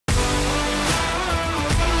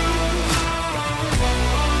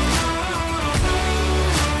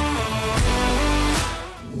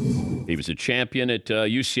was a champion at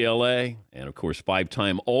UCLA and, of course,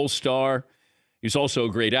 5-time All-Star. He's also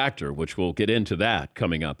a great actor, which we'll get into that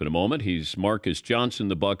coming up in a moment. He's Marques Johnson,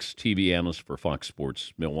 the Bucks TV analyst for FOX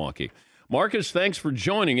Sports Milwaukee. Marques, thanks for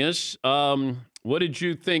joining us. What did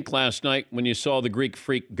you think last night when you saw the Greek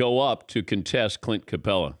Freak go up to contest Clint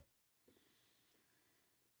Capella?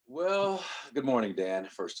 Well, good morning, Dan,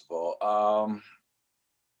 first of all.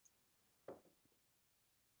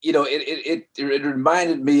 It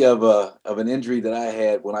reminded me of an injury that I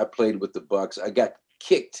had when I played with the Bucks. I got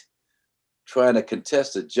kicked trying to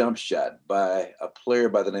contest a jump shot by a player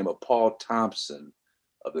by the name of Paul Thompson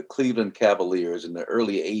of the Cleveland Cavaliers in the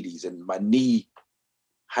early 80s, and my knee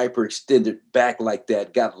hyperextended back like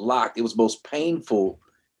that, got locked. It was the most painful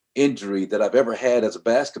injury that I've ever had as a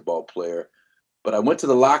basketball player. But I went to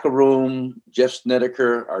the locker room. Jeff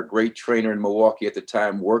Snedeker, our great trainer in Milwaukee at the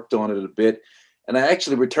time, worked on it a bit. And I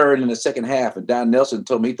actually returned in the second half. And Don Nelson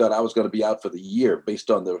told me he thought I was going to be out for the year based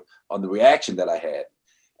on the reaction that I had.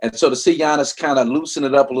 And so to see Giannis kind of loosen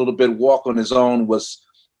it up a little bit, walk on his own was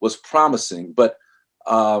promising. But,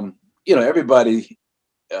 everybody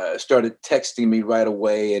started texting me right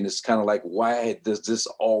away. And it's kind of like, why does this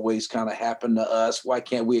always kind of happen to us? Why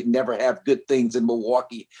can't we never have good things in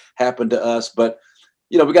Milwaukee happen to us? But,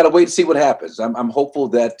 we got to wait and see what happens. I'm hopeful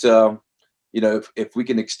that, if we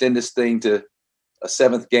can extend this thing to a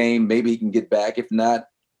seventh game, maybe he can get back. If not,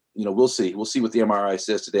 we'll see. We'll see what the MRI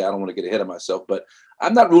says today. I don't want to get ahead of myself, but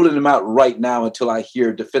I'm not ruling him out right now until I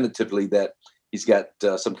hear definitively that he's got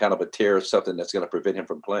some kind of a tear or something that's going to prevent him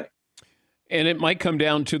from playing. And it might come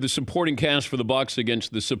down to the supporting cast for the Bucks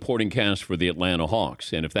against the supporting cast for the Atlanta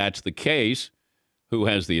Hawks. And if that's the case, who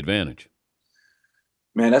has the advantage?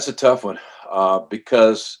 Man, that's a tough one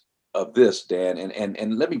because of this, Dan.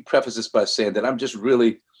 And let me preface this by saying that I'm just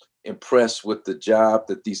really impressed with the job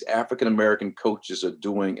that these African-American coaches are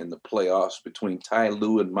doing in the playoffs between Ty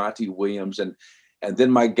Lue and Monty Williams. And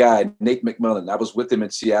then my guy, Nate McMillan. I was with him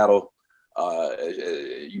in Seattle.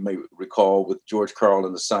 You may recall with George Karl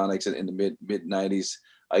and the Sonics in the mid 90s.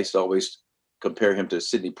 I used to always compare him to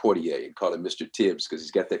Sidney Poitier and call him Mr. Tibbs because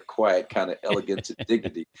he's got that quiet kind of elegance and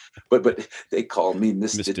dignity. But they call me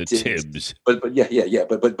Mr. Tibbs. But yeah.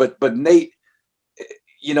 But Nate,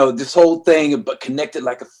 this whole thing, but connected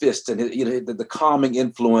like a fist, and the calming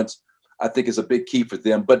influence, I think, is a big key for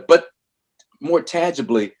them. But more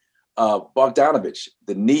tangibly, Bogdanovich,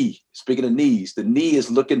 the knee. Speaking of knees, the knee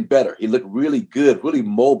is looking better. He looked really good, really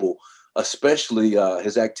mobile, especially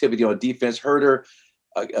his activity on defense. Herter,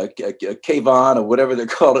 Kayvon, or whatever they're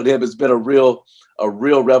calling him, has been a real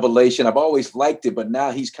revelation. I've always liked it, but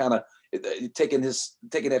now he's kind of taking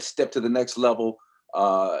that step to the next level.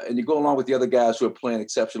 And you go along with the other guys who are playing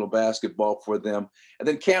exceptional basketball for them. And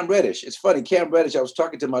then Cam Reddish. It's funny, Cam Reddish. I was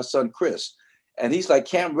talking to my son Khris. And he's like,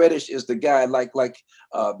 Cam Reddish is the guy,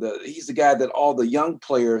 he's the guy that all the young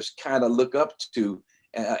players kind of look up to.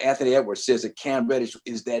 And Anthony Edwards says that Cam Reddish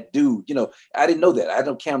is that dude. I didn't know that. I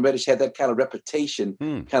know Cam Reddish had that kind of reputation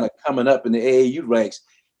kind of coming up in the AAU ranks.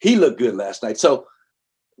 He looked good last night. So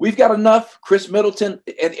we've got enough. Khris Middleton.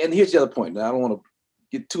 And here's the other point. Now, I don't want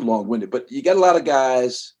to get too long-winded, but you got a lot of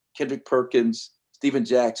guys, Kendrick Perkins, Steven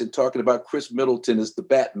Jackson, talking about Khris Middleton as the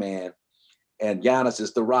Batman and Giannis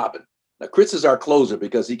is the Robin. Now, Khris is our closer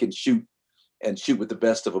because he can shoot with the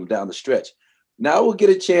best of them down the stretch. Now we'll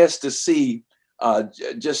get a chance to see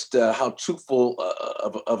just how truthful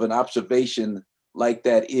of an observation like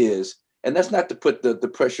that is. And that's not to put the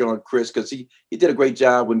pressure on Khris, because he did a great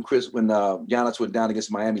job when Giannis went down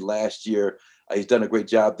against Miami last year. He's done a great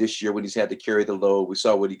job this year when he's had to carry the load. We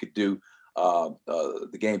saw what he could do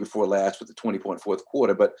the game before last with the 20-point fourth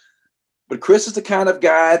quarter. But Khris is the kind of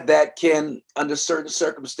guy that can, under certain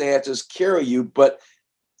circumstances, carry you. But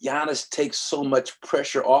Giannis takes so much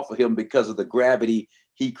pressure off of him because of the gravity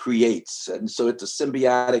he creates. And so it's a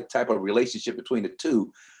symbiotic type of relationship between the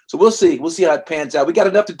two. So we'll see. We'll see how it pans out. We got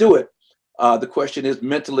enough to do it. The question is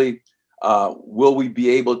mentally, will we be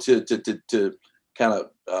able to kind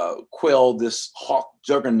of quell this Hawk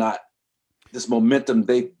juggernaut, this momentum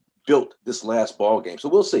they built this last ball game? So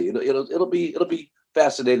we'll see. It'll be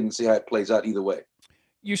fascinating to see how it plays out either way.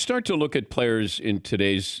 You start to look at players in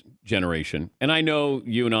today's generation, and I know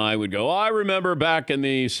you and I would go, I remember back in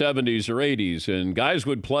the 70s or 80s, and guys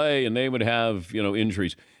would play and they would have,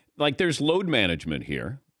 injuries. Like, there's load management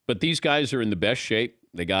here, but these guys are in the best shape.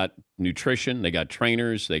 They got nutrition, they got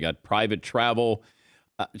trainers, they got private travel.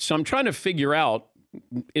 So I'm trying to figure out,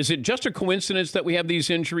 is it just a coincidence that we have these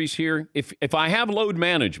injuries here? If I have load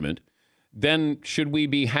management, then should we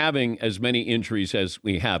be having as many injuries as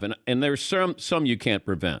we have? And there's some you can't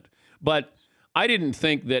prevent. But I didn't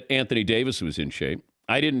think that Anthony Davis was in shape.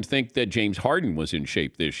 I didn't think that James Harden was in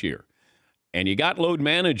shape this year. And you got load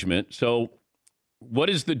management. So what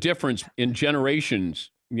is the difference in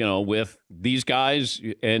generations, with these guys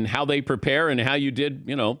and how they prepare and how you did,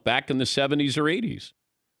 back in the 70s or 80s?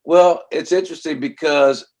 Well, it's interesting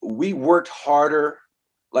because we worked harder.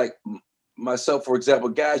 Like myself, for example,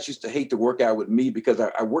 guys used to hate to work out with me because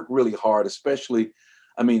I work really hard, especially,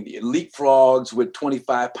 I mean, leapfrogs with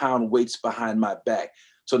 25-pound weights behind my back.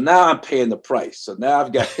 So now I'm paying the price. So now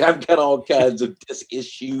I've got all kinds of disc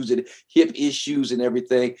issues and hip issues and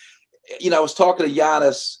everything. I was talking to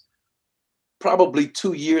Giannis probably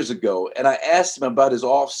 2 years ago, and I asked him about his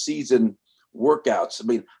off-season workouts. I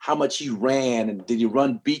mean, how much he ran, and did he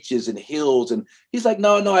run beaches and hills? And he's like,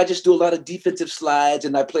 no, I just do a lot of defensive slides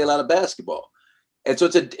and I play a lot of basketball. And so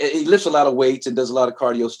he lifts a lot of weights and does a lot of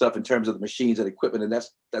cardio stuff in terms of the machines and equipment and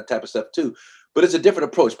that type of stuff too. But it's a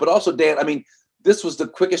different approach. But also, Dan, I mean, this was the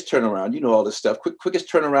quickest turnaround. You know all this stuff.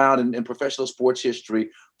 Quickest turnaround in professional sports history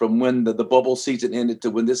from when the bubble season ended to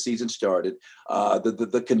when this season started.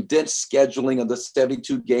 The condensed scheduling of the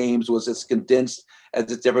 72 games was as condensed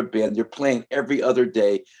as it's ever been. You're playing every other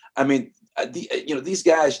day. I mean, these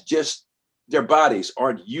guys just, their bodies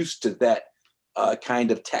aren't used to that kind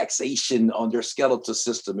of taxation on their skeletal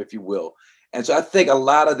system, if you will. And so I think a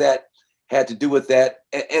lot of that had to do with that.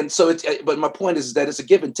 And so but my point is that it's a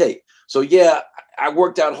give and take. So yeah, I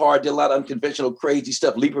worked out hard, did a lot of unconventional, crazy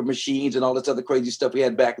stuff, leaper machines and all this other crazy stuff we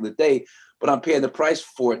had back in the day, but I'm paying the price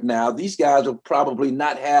for it now. These guys will probably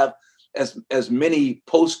not have as many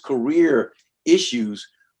post-career issues,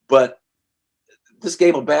 but this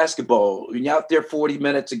game of basketball, when you're out there 40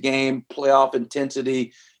 minutes a game, playoff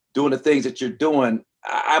intensity, doing the things that you're doing,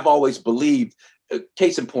 I've always believed,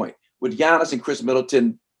 case in point, with Giannis and Khris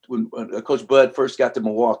Middleton, when Coach Bud first got to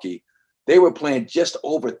Milwaukee, they were playing just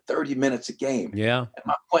over 30 minutes a game. Yeah. And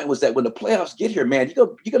my point was that when the playoffs get here, man, you're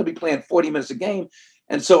going to be playing 40 minutes a game.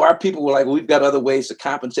 And so our people were like, well, we've got other ways to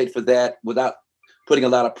compensate for that without putting a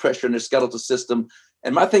lot of pressure in their skeletal system.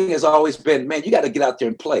 And my thing has always been, man, you got to get out there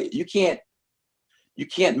and play. You can't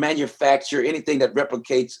manufacture anything that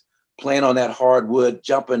replicates playing on that hardwood,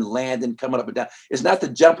 jumping, landing, coming up and down. It's not the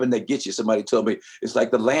jumping that gets you. Somebody told me it's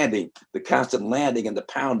like the landing, the constant landing and the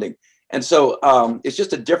pounding. And so it's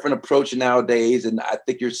just a different approach nowadays. And I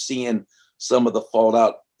think you're seeing some of the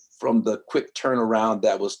fallout from the quick turnaround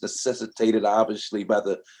that was necessitated, obviously, by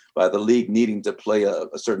the league needing to play a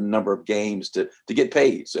certain number of games to get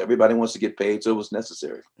paid. So everybody wants to get paid, so it was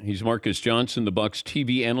necessary. He's Marques Johnson, the Bucks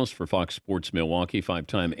TV analyst for FOX Sports Milwaukee,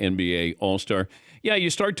 5-time NBA All-Star. Yeah, you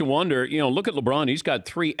start to wonder, look at LeBron. He's got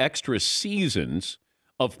 3 extra seasons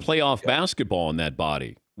of playoff basketball in that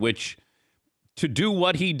body, which to do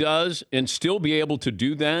what he does and still be able to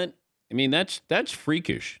do that, I mean, that's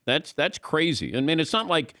freakish. That's crazy. I mean, it's not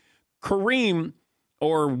like Kareem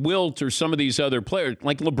or Wilt or some of these other players.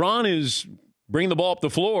 Like LeBron is bringing the ball up the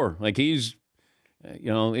floor. Like he's,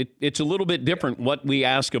 it's a little bit different what we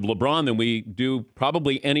ask of LeBron than we do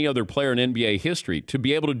probably any other player in NBA history to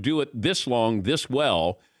be able to do it this long, this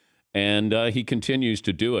well, and he continues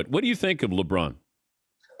to do it. What do you think of LeBron?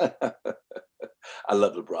 I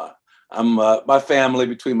love LeBron. I'm my family,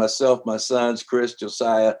 between myself, my sons, Chris,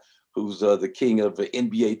 Josiah, who's the king of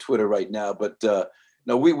NBA Twitter right now. But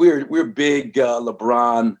no, we're big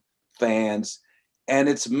LeBron fans, and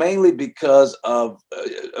it's mainly because of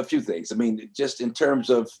a few things. I mean, just in terms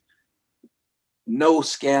of no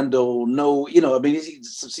scandal, no, I mean,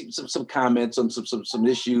 some comments on some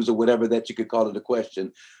issues or whatever that you could call it a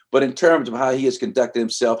question. But in terms of how he has conducted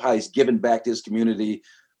himself, how he's given back to his community,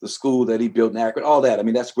 the school that he built in Akron, all that. I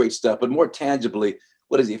mean, that's great stuff. But more tangibly,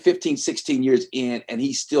 what is he, 15, 16 years in, and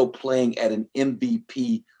he's still playing at an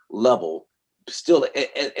MVP level. Still,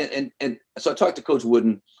 and so I talked to Coach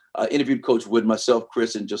Wooden, interviewed Coach Wooden, myself,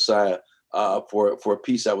 Chris, and Josiah for a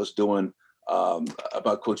piece I was doing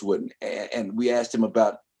about Coach Wooden. And we asked him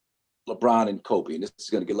about LeBron and Kobe. And this is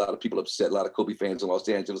going to get a lot of people upset, a lot of Kobe fans in Los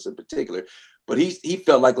Angeles in particular. But he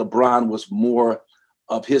felt like LeBron was more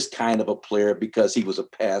of his kind of a player because he was a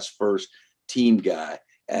pass-first team guy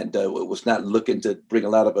and was not looking to bring a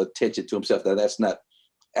lot of attention to himself. Now, that's not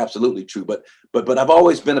absolutely true, but I've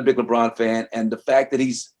always been a big LeBron fan, and the fact that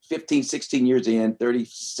he's 15, 16 years in,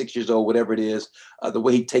 36 years old, whatever it is, the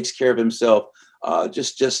way he takes care of himself,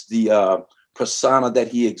 just the persona that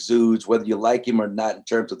he exudes, whether you like him or not, in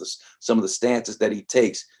terms of some of the stances that he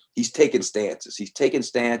takes, he's taking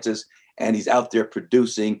stances, and he's out there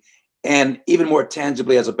producing. And even more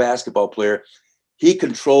tangibly, as a basketball player, he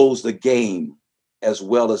controls the game as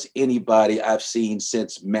well as anybody I've seen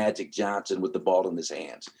since Magic Johnson with the ball in his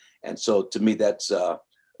hands. And so to me, that's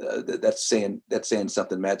saying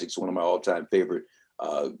something. Magic's one of my all-time favorite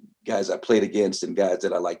guys I played against and guys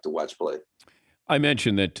that I like to watch play. I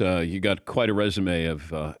mentioned that you got quite a resume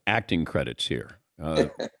of acting credits here.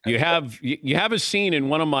 You have a scene in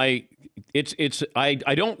one of my.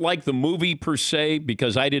 I don't like the movie per se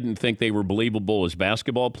because I didn't think they were believable as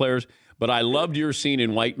basketball players, but I loved your scene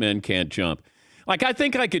in White Men Can't Jump. Like, I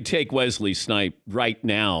think I could take Wesley Snipes right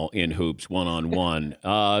now in hoops one-on-one.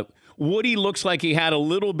 Woody looks like he had a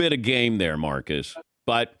little bit of game there, Marques.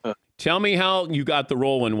 But tell me how you got the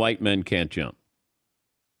role in White Men Can't Jump.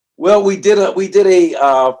 Well, we did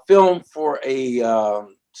a film for a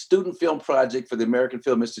student film project for the American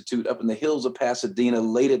Film Institute up in the hills of Pasadena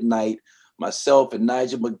late at night. Myself and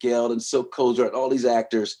Nigel Miguel and Silk Kozart, all these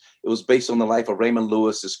actors. It was based on the life of Raymond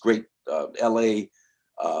Lewis, this great L.A.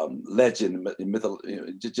 Legend, myth,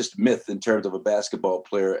 just myth in terms of a basketball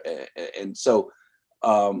player. And so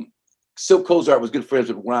Silk Kozart was good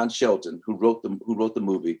friends with Ron Shelton, who wrote the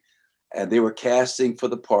movie, and they were casting for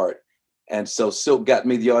the part. And so Silk got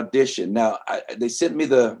me the audition. Now they sent me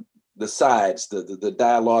the sides, the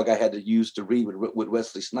dialogue I had to use to read with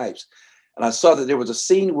Wesley Snipes. And I saw that there was a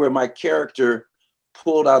scene where my character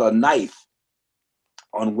pulled out a knife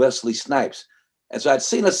on Wesley Snipes. And so I'd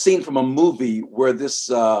seen a scene from a movie where this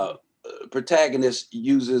protagonist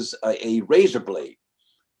uses a razor blade,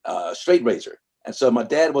 straight razor. And so my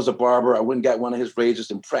dad was a barber. I went and got one of his razors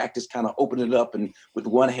and practiced kind of opening it up and with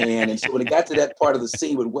one hand. And so when it got to that part of the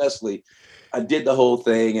scene with Wesley, I did the whole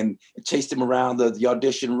thing and chased him around the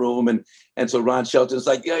audition room. And so Ron Shelton's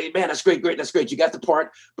like, yeah, man, that's great. You got the part,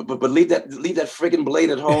 but leave that friggin' blade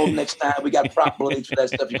at home next time. We got prop blades for that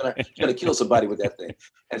stuff. You're gonna kill somebody with that thing.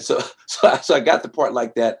 And so I got the part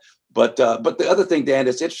like that. But the other thing, Dan,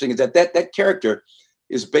 that's interesting is that character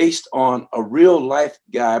is based on a real life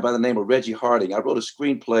guy by the name of Reggie Harding. I wrote a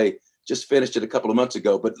screenplay, just finished it a couple of months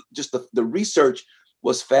ago, but just the research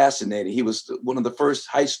was fascinating. He was one of the first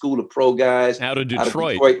high school to pro guys out of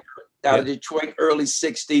Detroit, early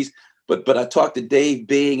 60s. But I talked to Dave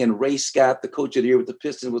Bing and Ray Scott, the coach of the year with the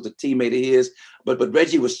Pistons, was a teammate of his. But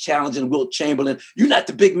Reggie was challenging Wilt Chamberlain. You're not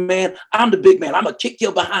the big man. I'm the big man. I'm gonna kick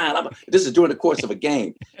you behind. This is during the course of a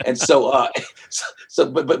game. And so,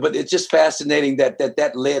 but it's just fascinating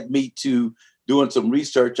that led me to doing some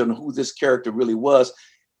research on who this character really was.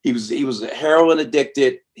 He was heroin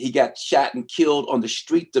addicted. He got shot and killed on the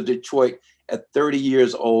streets of Detroit at 30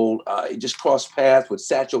 years old. He just crossed paths with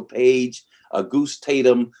Satchel Paige, Goose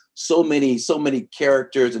Tatum, so many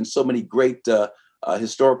characters and so many great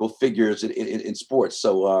historical figures in sports.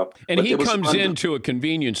 So and he comes into a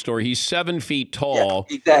convenience store. He's 7 feet tall.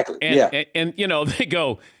 Yeah, exactly. And you know, they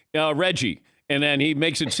go, Reggie. And then he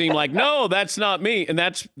makes it seem like, no, that's not me. And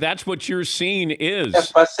that's what your scene is.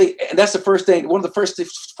 That's what I say. And that's the first thing. One of the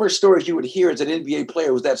first stories you would hear as an NBA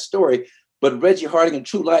player was that story. But Reggie Harding in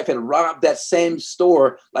true life had robbed that same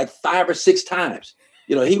store like 5 or 6 times.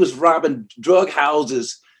 You know, he was robbing drug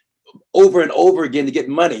houses over and over again to get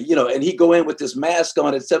money, you know, and he'd go in with this mask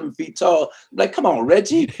on at 7 feet tall. I'm like, come on,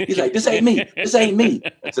 Reggie. He's like, this ain't me. This ain't me.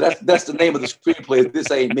 So that's the name of the screenplay. This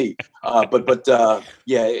ain't me.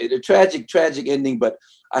 Yeah, a tragic ending, but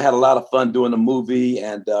I had a lot of fun doing the movie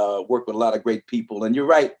and worked with a lot of great people. And you're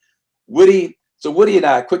right, Woody. So Woody and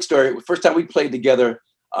I, quick story. First time we played together,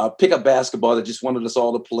 pickup basketball. They just wanted us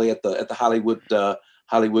all to play at the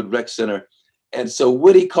Hollywood Rec Center. And so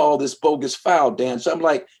Woody called this bogus foul, Dan. So I'm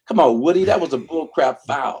like, come on, Woody, that was a bullcrap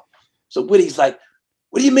foul. So Woody's like,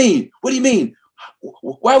 what do you mean? What do you mean?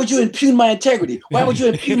 Why would you impugn my integrity? Why would you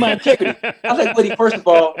impugn my integrity? I was like, Woody, first of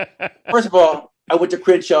all, I went to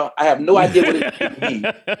Crenshaw. I have no idea what it means.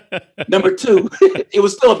 Number 2, it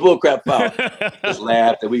was still a bullcrap foul. Just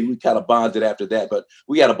laughed, and we kind of bonded after that. But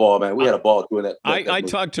we had a ball, man. We had a ball doing that. I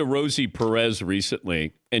talked to Rosie Perez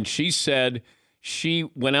recently, and she said she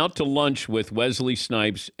went out to lunch with Wesley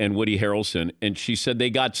Snipes and Woody Harrelson, and she said they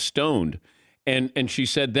got stoned. And she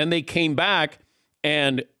said then they came back,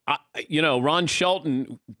 and, Ron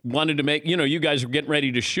Shelton wanted to make, you guys were getting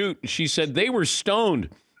ready to shoot. She said they were stoned.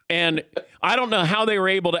 And I don't know how they were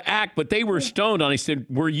able to act, but they were stoned. And I said,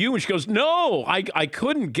 were you? And she goes, no, I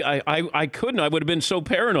couldn't. I couldn't. I would have been so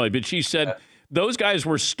paranoid. But she said those guys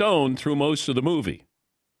were stoned through most of the movie.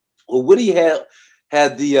 Well, Woody had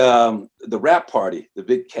the rap party, the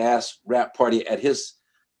big cast rap party at his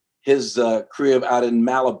crib out in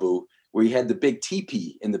Malibu, where he had the big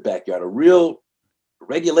teepee in the backyard, a real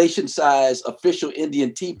regulation size official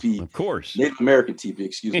Indian teepee. Of course. Native American teepee,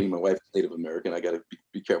 excuse me. My wife is Native American. I got to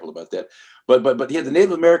be careful about that. But he had the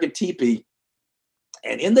Native American teepee.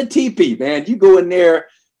 And in the teepee, man, you go in there,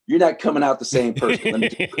 you're not coming out the same person. Let me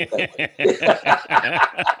just put it that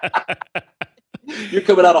way. You're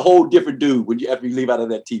coming out a whole different dude when after you leave out of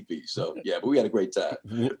that TV. So yeah, but we had a great time.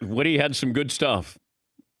 Woody had some good stuff.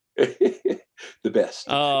 The best.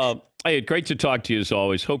 Hey, great to talk to you as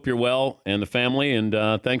always. Hope you're well and the family, and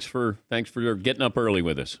thanks for getting up early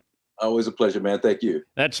with us. Always a pleasure, man. Thank you.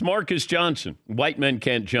 That's Marques Johnson. White Men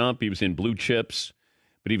Can't Jump. He was in Blue Chips,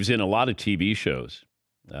 but he was in a lot of TV shows.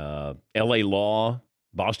 L.A. Law,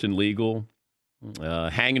 Boston Legal,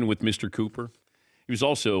 Hanging with Mr. Cooper. He was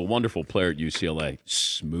also a wonderful player at UCLA.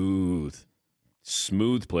 Smooth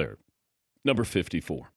player. Number 54.